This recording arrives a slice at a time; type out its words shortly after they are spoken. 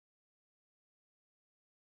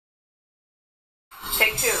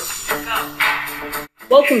Take two. Go.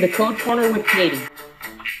 Welcome to Code Corner with Katie.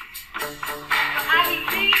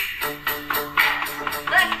 IBC.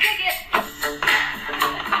 Let's kick it.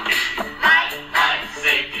 Life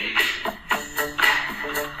safety.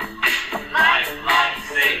 Life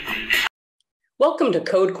safety. Welcome to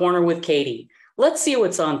Code Corner with Katie. Let's see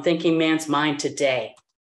what's on Thinking Man's mind today.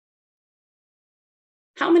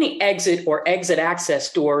 How many exit or exit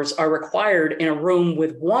access doors are required in a room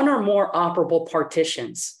with one or more operable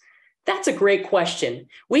partitions? That's a great question.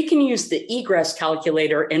 We can use the egress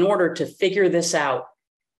calculator in order to figure this out.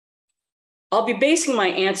 I'll be basing my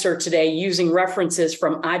answer today using references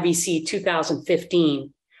from IBC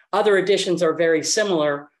 2015. Other editions are very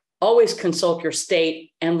similar. Always consult your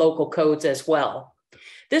state and local codes as well.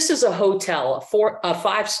 This is a hotel, a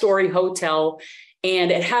five-story hotel,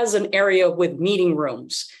 and it has an area with meeting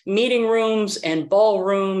rooms. Meeting rooms and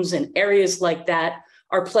ballrooms and areas like that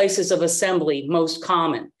are places of assembly, most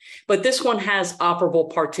common. But this one has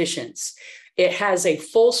operable partitions. It has a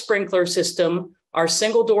full sprinkler system. Our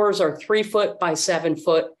single doors are 3 foot by 7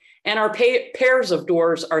 foot, and our pairs of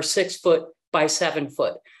doors are 6 foot by 7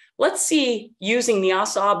 foot. Let's see, using the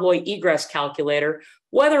Assa Abloy egress calculator,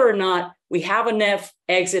 whether or not we have enough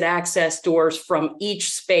exit access doors from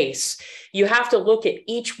each space. You have to look at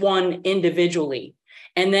each one individually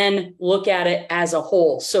and then look at it as a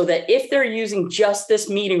whole so that if they're using just this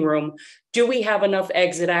meeting room, do we have enough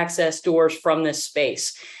exit access doors from this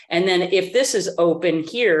space? And then if this is open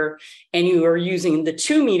here and you are using the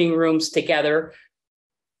two meeting rooms together,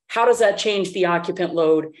 how does that change the occupant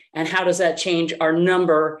load? And how does that change our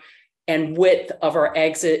number and width of our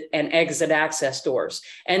exit and exit access doors?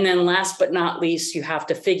 And then last but not least, you have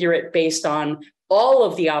to figure it based on all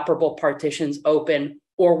of the operable partitions open,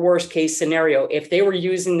 or worst case scenario, if they were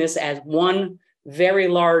using this as one very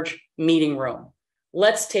large meeting room.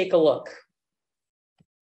 Let's take a look.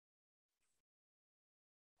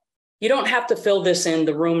 You don't have to fill this in,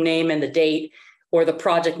 the room name and the date or the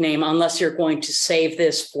project name, unless you're going to save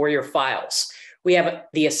this for your files. We have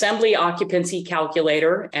the assembly occupancy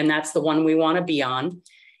calculator, and that's the one we want to be on.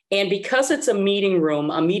 And because it's a meeting room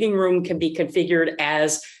can be configured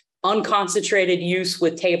as unconcentrated use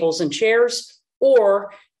with tables and chairs,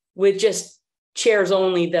 or with just chairs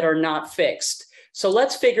only that are not fixed. So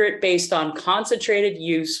let's figure it based on concentrated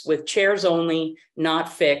use with chairs only,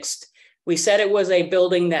 not fixed. We said it was a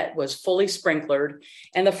building that was fully sprinklered.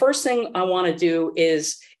 And the first thing I want to do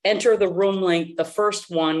is enter the room length, the first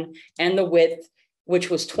one, and the width,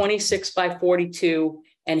 which was 26 by 42,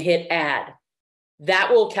 and hit add.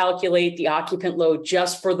 That will calculate the occupant load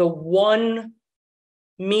just for the one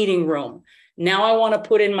meeting room. Now I want to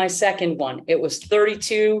put in my second one. It was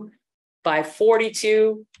 32 by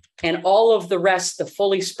 42, and all of the rest, the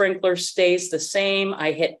fully sprinkler stays the same.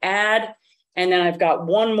 I hit add, and then I've got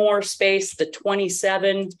one more space, the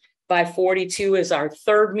 27 by 42 is our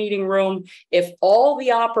third meeting room. If all the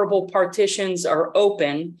operable partitions are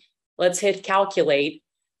open, let's hit calculate,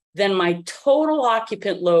 then my total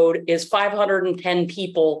occupant load is 510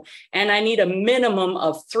 people, and I need a minimum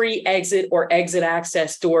of 3 exit or exit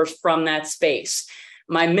access doors from that space.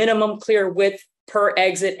 My minimum clear width per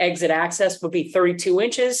exit access would be 32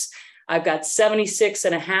 inches. I've got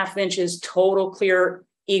 76.5 inches total clear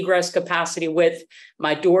egress capacity width.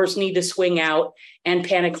 My doors need to swing out, and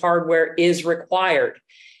panic hardware is required.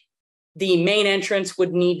 The main entrance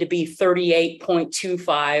would need to be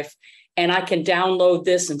 38.25, and I can download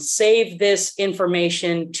this and save this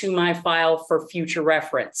information to my file for future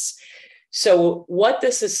reference. So what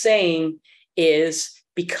this is saying is,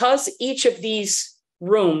 because each of these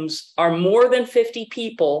rooms are more than 50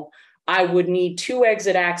 people, I would need 2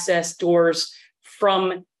 exit access doors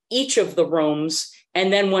from each of the rooms.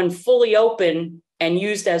 And then when fully open and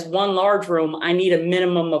used as one large room, I need a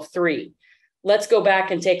minimum of 3. Let's go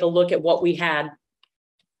back and take a look at what we had.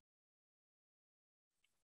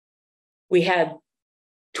 We had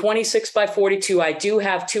 26 by 42. I do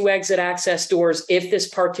have 2 exit access doors if this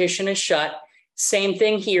partition is shut. Same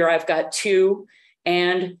thing here. I've got 2.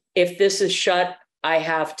 And if this is shut, I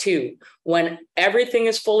have 2. When everything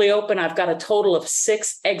is fully open, I've got a total of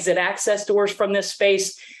 6 exit access doors from this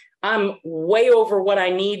space. I'm way over what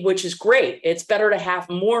I need, which is great. It's better to have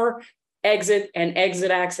more exit and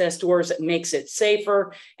exit access doors. It makes it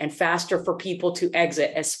safer and faster for people to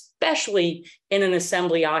exit, especially in an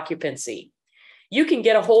assembly occupancy. You can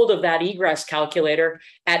get a hold of that egress calculator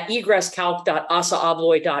at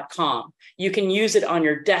egresscalc.assaabloy.com. You can use it on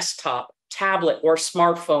your desktop, tablet, or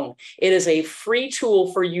smartphone. It is a free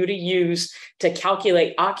tool for you to use to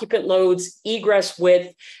calculate occupant loads, egress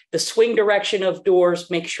width, the swing direction of doors,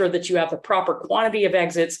 make sure that you have the proper quantity of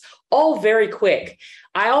exits, all very quick.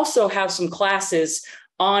 I also have some classes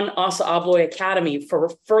on Assa Abloy Academy.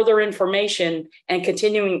 For further information and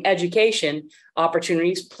continuing education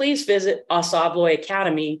opportunities, please visit Assa Abloy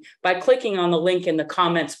Academy by clicking on the link in the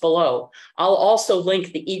comments below. I'll also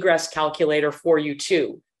link the egress calculator for you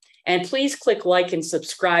too. And please click like and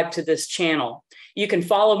subscribe to this channel. You can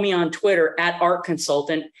follow me on Twitter at Art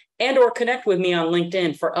Consultant and/or connect with me on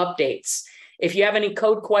LinkedIn for updates. If you have any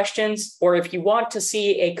code questions, or if you want to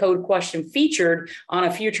see a code question featured on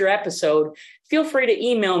a future episode, feel free to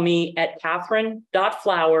email me at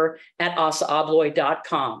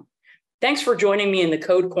catherine.flower@assaabloy.com. Thanks for joining me in the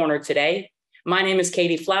Code Corner today. My name is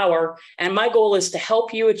Katie Flower, and my goal is to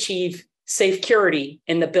help you achieve safety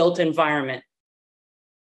in the built environment.